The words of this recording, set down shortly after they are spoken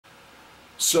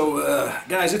So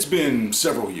guys, it's been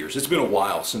several years. It's been a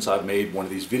while since I've made one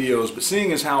of these videos, but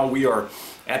seeing as how we are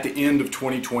at the end of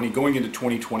 2020, going into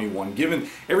 2021, given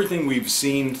everything we've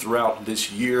seen throughout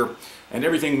this year and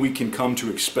everything we can come to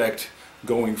expect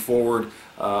going forward,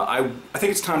 I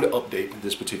think it's time to update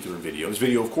this particular video. This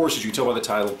video, of course, as you can tell by the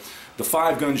title, the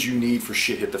 5 guns you need for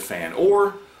shit hit the fan,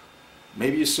 or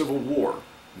maybe a civil war.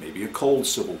 Maybe a cold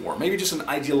civil war, maybe just an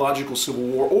ideological civil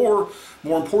war, or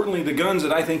more importantly, the guns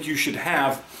that I think you should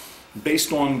have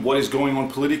based on what is going on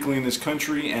politically in this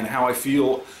country and how I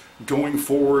feel going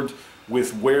forward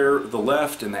with where the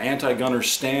left and the anti-gunners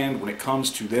stand when it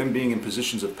comes to them being in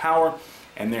positions of power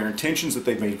and their intentions that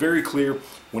they've made very clear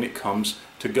when it comes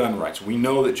to gun rights. We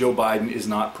know that Joe Biden is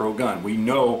not pro-gun. We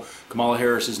know Kamala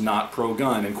Harris is not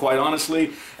pro-gun. And quite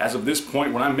honestly, as of this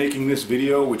point, when I'm making this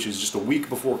video, which is just a week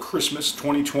before Christmas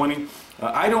 2020,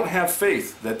 I don't have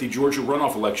faith that the Georgia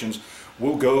runoff elections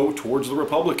will go towards the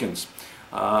Republicans.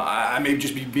 I may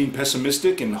just be being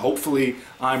pessimistic, and hopefully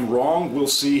I'm wrong. We'll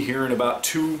see here in about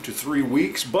 2 to 3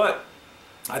 weeks, but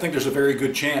I think there's a very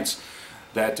good chance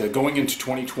that going into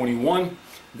 2021,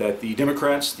 that the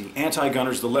Democrats, the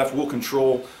anti-gunners, the left will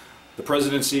control the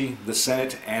presidency, the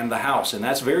Senate, and the House. And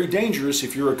that's very dangerous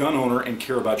if you're a gun owner and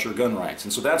care about your gun rights.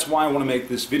 And so that's why I want to make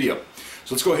this video.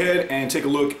 So let's go ahead and take a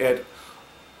look at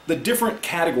the different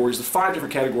categories, the 5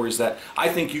 different categories that I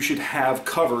think you should have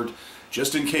covered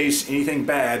just in case anything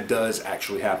bad does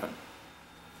actually happen.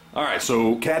 Alright,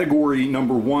 so category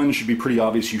number 1 should be pretty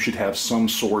obvious. You should have some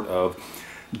sort of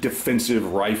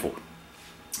defensive rifle.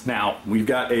 Now, we've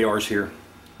got ARs here.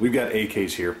 We've got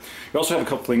AKs here. We also have a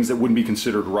couple things that wouldn't be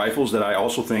considered rifles that I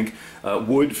also think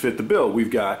would fit the bill. We've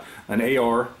got an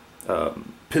AR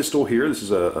pistol here. This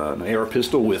is an AR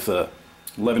pistol with a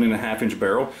 11.5-inch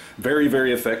barrel. Very,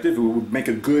 very effective. It would make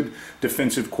a good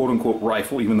defensive quote-unquote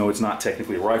rifle, even though it's not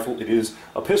technically a rifle. It is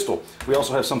a pistol. We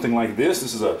also have something like this.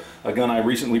 This is a gun I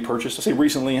recently purchased. I say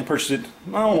recently, I purchased it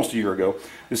almost a year ago.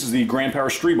 This is the Grand Power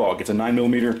Streebog. It's a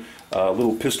 9mm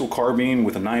little pistol carbine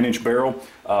with a 9-inch barrel.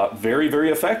 Very,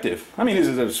 very effective. I mean, is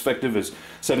it as effective as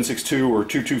 7.62 or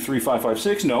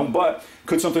 223.556? No, but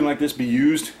could something like this be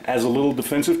used as a little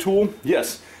defensive tool?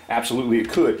 Yes. Absolutely it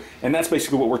could. And that's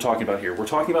basically what we're talking about here. We're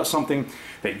talking about something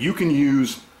that you can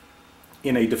use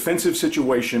in a defensive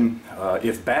situation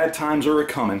if bad times are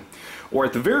a-coming, or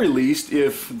at the very least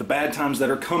if the bad times that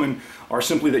are coming are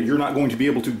simply that you're not going to be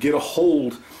able to get a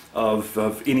hold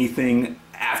of anything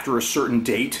after a certain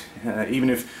date, even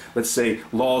if, let's say,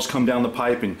 laws come down the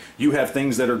pipe and you have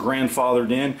things that are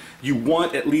grandfathered in, you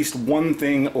want at least one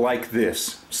thing like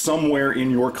this somewhere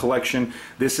in your collection.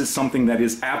 This is something that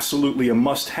is absolutely a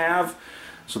must-have.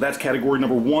 So that's category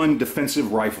number 1,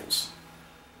 defensive rifles.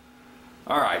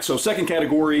 Alright, so second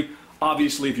category,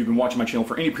 obviously if you've been watching my channel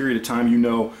for any period of time, you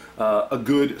know a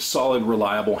good, solid,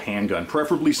 reliable handgun.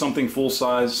 Preferably something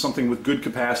full-size, something with good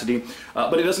capacity,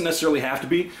 but it doesn't necessarily have to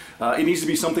be. It needs to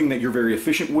be something that you're very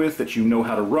efficient with, that you know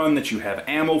how to run, that you have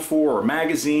ammo for, or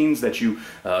magazines, that you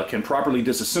can properly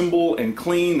disassemble and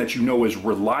clean, that you know is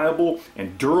reliable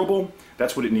and durable.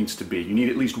 That's what it needs to be. You need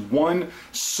at least one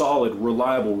solid,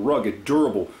 reliable, rugged,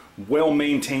 durable,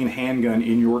 well-maintained handgun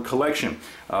in your collection.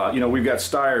 You know, we've got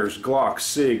Steyrs, Glock,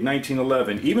 SIG,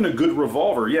 1911, even a good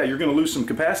revolver. Yeah, you're going to lose some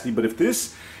capacity, but if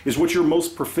this is what you're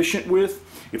most proficient with,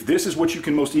 if this is what you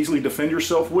can most easily defend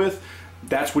yourself with,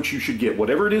 that's what you should get.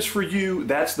 Whatever it is for you,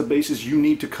 that's the basis you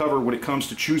need to cover when it comes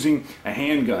to choosing a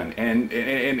handgun.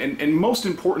 And most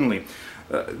importantly,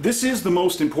 this is the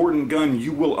most important gun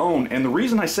you will own. And the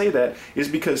reason I say that is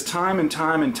because time and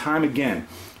time again,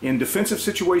 in defensive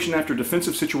situation after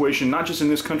defensive situation, not just in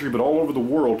this country but all over the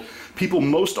world, people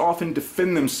most often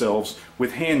defend themselves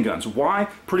with handguns. Why?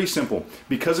 Pretty simple.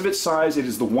 Because of its size, it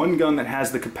is the one gun that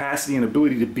has the capacity and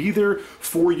ability to be there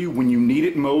for you when you need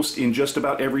it most in just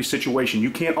about every situation. You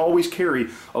can't always carry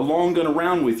a long gun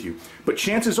around with you, but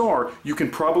chances are you can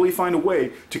probably find a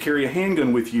way to carry a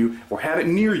handgun with you or have it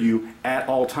near you at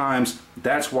all times.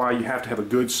 That's why you have to have a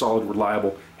good, solid,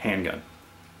 reliable handgun.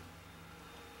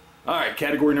 Alright,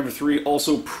 category number 3,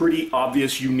 also pretty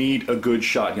obvious. You need a good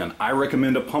shotgun. I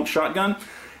recommend a pump shotgun.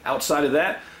 Outside of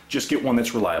that, just get one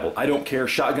that's reliable. I don't care.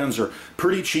 Shotguns are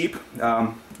pretty cheap.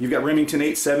 You've got Remington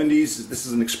 870s. This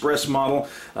is an express model.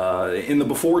 In the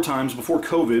before times, before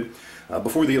COVID,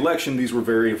 before the election, these were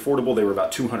very affordable. They were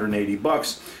about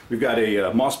 $280. We've got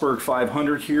a Mossberg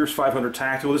 500 here, 500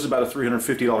 tactical. This is about a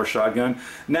 $350 shotgun.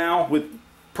 Now, with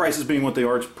prices being what they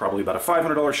are, it's probably about a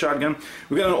 $500 shotgun.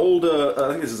 We've got an old,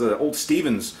 I think this is an old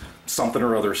Stevens something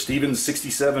or other, Stevens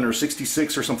 67 or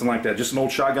 66 or something like that. Just an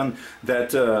old shotgun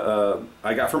that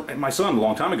I got from my son a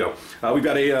long time ago. We've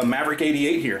got a Maverick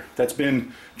 88 here that's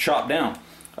been chopped down.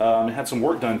 It had some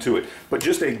work done to it, but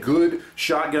just a good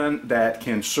shotgun that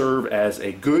can serve as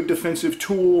a good defensive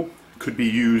tool, could be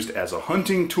used as a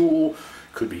hunting tool,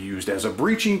 could be used as a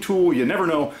breaching tool. You never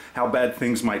know how bad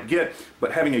things might get,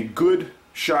 but having a good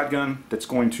shotgun that's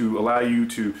going to allow you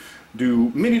to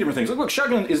do many different things. Look,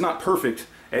 shotgun is not perfect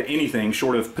at anything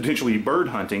short of potentially bird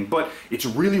hunting, but it's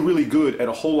really, really good at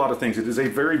a whole lot of things. It is a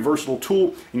very versatile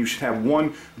tool, and you should have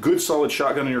one good solid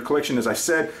shotgun in your collection. As I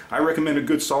said, I recommend a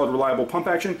good solid reliable pump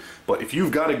action, but if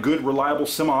you've got a good reliable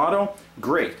semi-auto,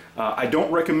 great. I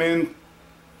don't recommend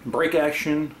break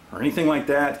action or anything like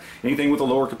that, anything with a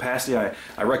lower capacity.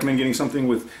 I recommend getting something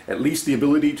with at least the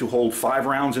ability to hold 5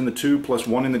 rounds in the tube plus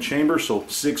 1 in the chamber, so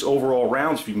 6 overall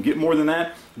rounds. If you can get more than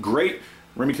that, great.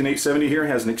 Remington 870 here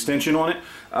has an extension on it.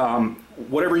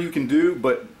 Whatever you can do,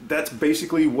 but that's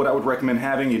basically what I would recommend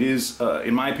having. It is,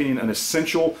 in my opinion, an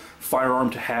essential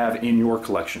firearm to have in your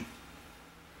collection.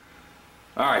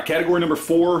 Alright, category number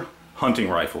 4, hunting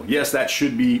rifle. Yes, that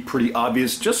should be pretty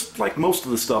obvious, just like most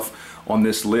of the stuff on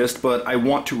this list, but I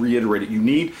want to reiterate it. You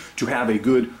need to have a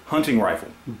good hunting rifle,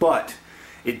 but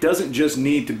it doesn't just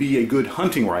need to be a good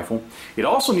hunting rifle. It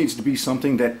also needs to be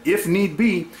something that, if need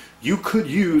be, you could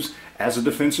use as a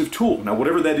defensive tool. Now,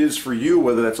 whatever that is for you,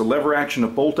 whether that's a lever action, a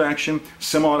bolt action,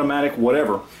 semi-automatic,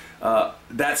 whatever,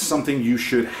 that's something you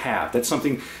should have. That's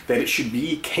something that it should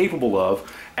be capable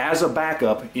of as a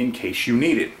backup in case you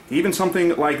need it. Even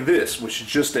something like this, which is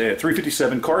just a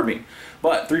 357 carbine.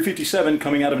 But 357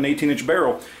 coming out of an 18-inch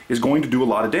barrel is going to do a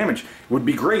lot of damage. It would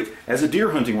be great as a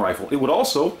deer hunting rifle. It would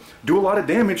also do a lot of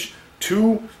damage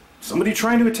to somebody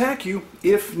trying to attack you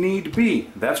if need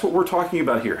be. That's what we're talking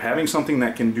about here. Having something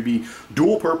that can be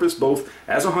dual purpose, both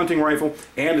as a hunting rifle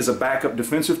and as a backup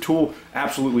defensive tool,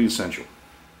 absolutely essential.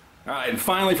 Alright, and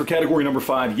finally for category number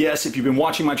 5, yes, if you've been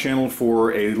watching my channel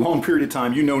for a long period of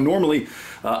time, you know normally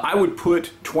I would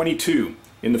put 22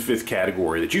 in the 5th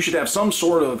category, that you should have some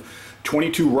sort of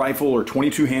 22 rifle or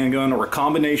 22 handgun or a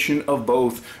combination of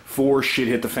both for shit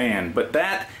hit the fan. But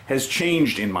that has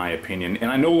changed in my opinion,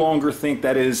 and I no longer think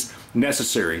that is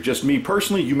necessary. Just me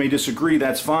personally, you may disagree,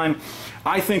 that's fine.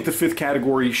 I think the 5th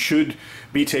category should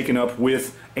be taken up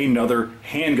with another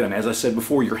handgun. As I said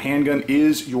before, your handgun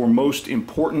is your most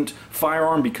important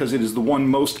firearm because it is the one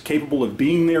most capable of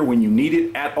being there when you need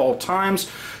it at all times.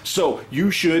 So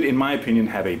you should, in my opinion,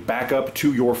 have a backup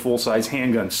to your full-size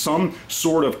handgun. Some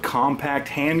sort of compact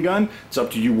handgun. It's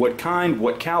up to you what kind,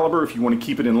 what caliber, if you want to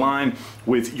keep it in line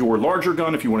with your larger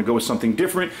gun, if you want to go with something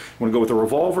different, you want to go with a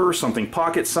revolver, something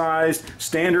pocket-sized,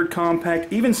 standard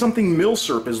compact, even something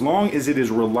milsurp, as long as it is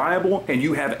reliable and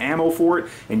you have ammo for it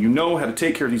and you know how to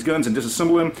take care of these guns and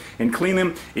disassemble them and clean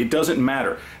them, it doesn't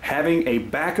matter. Having a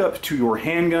backup to your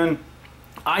handgun,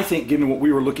 I think, given what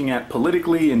we were looking at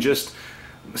politically and just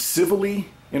civilly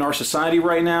in our society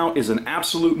right now, is an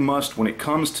absolute must when it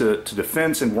comes to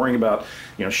defense and worrying about,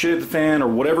 you know, shit at the fan or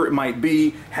whatever it might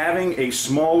be. Having a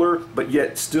smaller but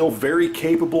yet still very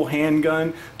capable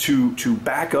handgun to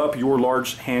back up your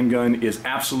large handgun is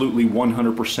absolutely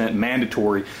 100%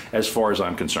 mandatory as far as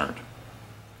I'm concerned.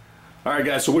 Alright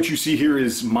guys, so what you see here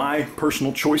is my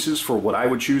personal choices for what I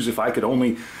would choose if I could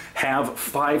only have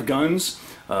 5 guns.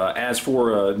 As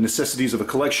for necessities of a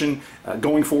collection,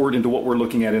 going forward into what we're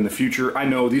looking at in the future, I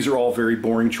know these are all very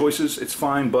boring choices. It's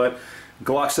fine, but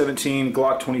Glock 17,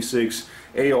 Glock 26,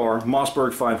 AR,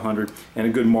 Mossberg 500, and a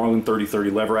good Marlin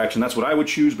 3030 lever action. That's what I would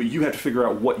choose, but you have to figure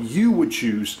out what you would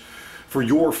choose for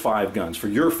your 5 guns, for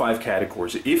your 5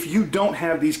 categories. If you don't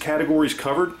have these categories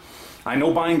covered, I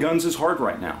know buying guns is hard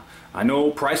right now. I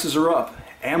know prices are up,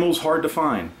 ammo's hard to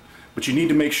find, but you need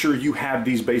to make sure you have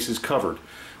these bases covered.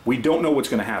 We don't know what's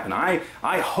going to happen. I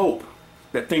hope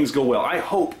that things go well. I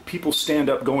hope people stand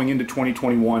up going into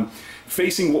 2021,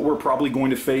 facing what we're probably going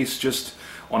to face just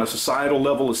on a societal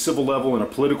level, a civil level, and a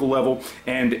political level,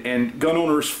 and gun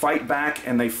owners fight back,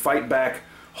 and they fight back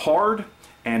hard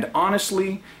and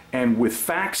honestly and with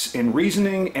facts and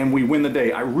reasoning, and we win the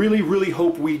day. I really, really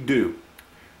hope we do.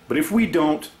 But if we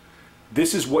don't,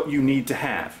 this is what you need to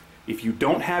have. If you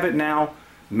don't have it now,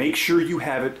 make sure you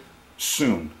have it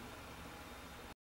soon.